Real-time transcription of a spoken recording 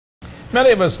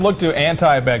Many of us look to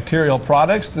antibacterial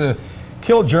products to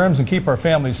kill germs and keep our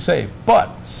families safe, but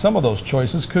some of those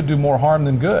choices could do more harm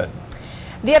than good.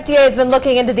 The FDA has been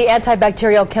looking into the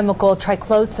antibacterial chemical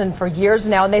triclosan for years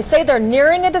now, and they say they're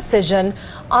nearing a decision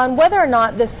on whether or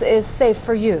not this is safe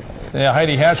for use. Yeah,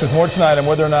 Heidi Hatch with more tonight on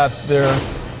whether or not they're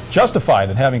justified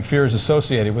in having fears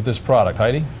associated with this product.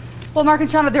 Heidi? Well, Mark and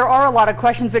Shauna, there are a lot of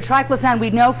questions, but triclosan we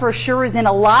know for sure is in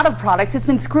a lot of products. It's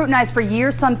been scrutinized for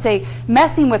years. Some say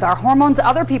messing with our hormones.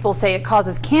 Other people say it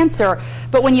causes cancer.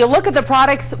 But when you look at the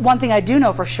products, one thing I do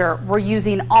know for sure, we're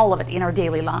using all of it in our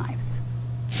daily lives.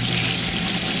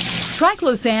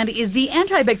 Triclosan is the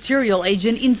antibacterial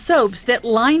agent in soaps that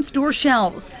line store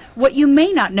shelves. What you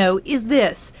may not know is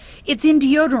this. It's in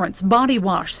deodorants, body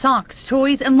wash, socks,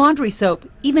 toys, and laundry soap,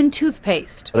 even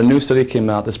toothpaste. A new study came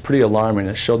out that's pretty alarming.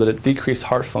 It showed that it decreased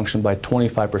heart function by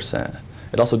 25%.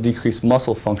 It also decreased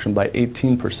muscle function by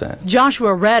 18%.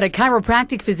 Joshua Redd, a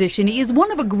chiropractic physician, is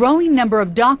one of a growing number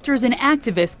of doctors and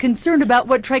activists concerned about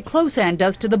what triclosan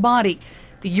does to the body.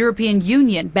 The European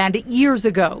Union banned it years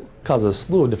ago. It causes a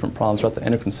slew of different problems throughout the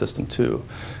endocrine system too,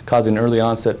 causing early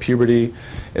onset puberty.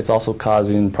 It's also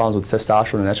causing problems with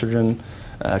testosterone and estrogen.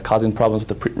 Causing problems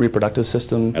with the reproductive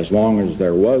system. As long as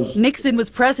there was. Nixon was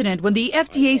president when the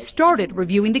FDA started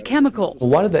reviewing the chemical. Well,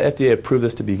 why did the FDA approve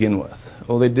this to begin with?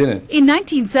 Well, they didn't. In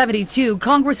 1972,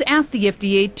 Congress asked the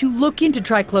FDA to look into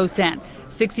triclosan.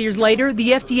 6 years later,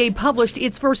 the FDA published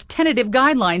its first tentative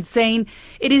guidelines saying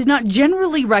it is not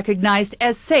generally recognized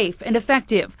as safe and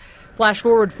effective. Flash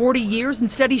forward 40 years and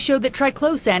studies show that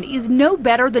triclosan is no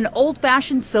better than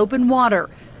old-fashioned soap and water,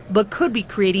 but could be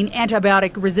creating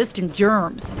antibiotic-resistant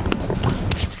germs.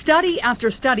 Study after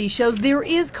study shows there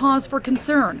is cause for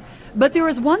concern, but there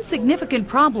is one significant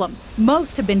problem.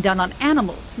 Most have been done on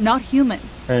animals, not humans.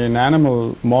 In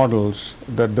animal models,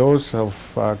 the dose of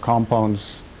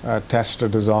compounds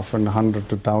tested is often 100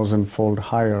 to 1,000-fold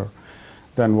higher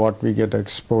than what we get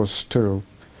exposed to.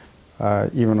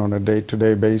 Even on a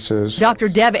day-to-day basis. Dr.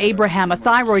 Deb Abraham, a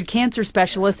thyroid cancer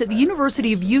specialist at the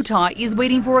University of Utah, is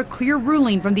waiting for a clear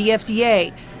ruling from the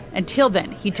FDA. Until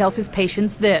then, he tells his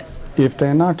patients this. If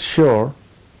they're not sure,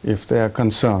 if they are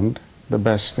concerned, the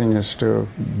best thing is to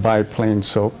buy plain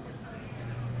soap.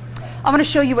 I'm going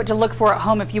to show you what to look for at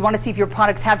home if you want to see if your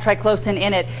products have triclosan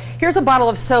in it. Here's a bottle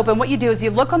of soap, and what you do is you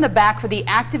look on the back for the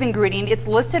active ingredient. It's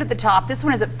listed at the top. This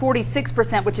one is at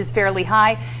 46%, which is fairly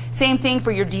high. Same thing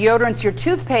for your deodorants, your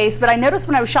toothpaste, but I noticed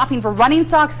when I was shopping for running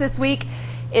socks this week,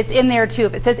 it's in there too.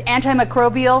 If it says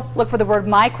antimicrobial, look for the word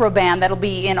microban. That'll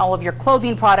be in all of your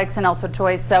clothing products and also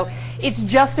toys. So it's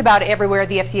just about everywhere.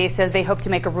 The FDA says they hope to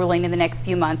make a ruling in the next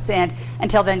few months. And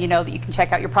until then, you know that you can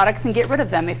check out your products and get rid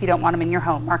of them if you don't want them in your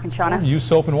home. Mark and Shauna? Use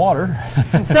soap and water.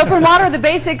 Soap and water, the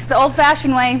basics, the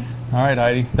old-fashioned way. All right,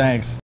 Heidi. Thanks.